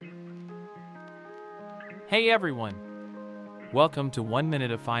Hey everyone! Welcome to 1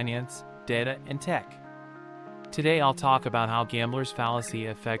 Minute of Finance, Data, and Tech. Today I'll talk about how gambler's fallacy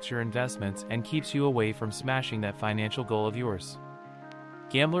affects your investments and keeps you away from smashing that financial goal of yours.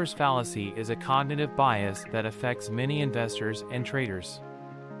 Gambler's fallacy is a cognitive bias that affects many investors and traders.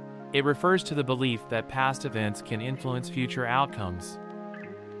 It refers to the belief that past events can influence future outcomes.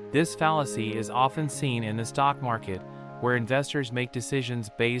 This fallacy is often seen in the stock market, where investors make decisions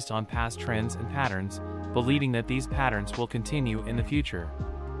based on past trends and patterns, believing that these patterns will continue in the future.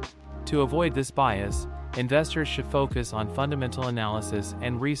 To avoid this bias, investors should focus on fundamental analysis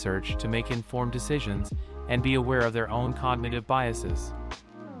and research to make informed decisions and be aware of their own cognitive biases.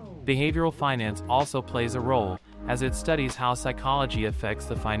 Behavioral finance also plays a role, as it studies how psychology affects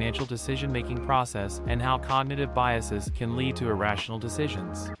the financial decision-making process and how cognitive biases can lead to irrational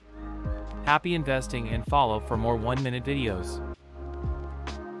decisions. Happy investing and follow for more 1-minute videos.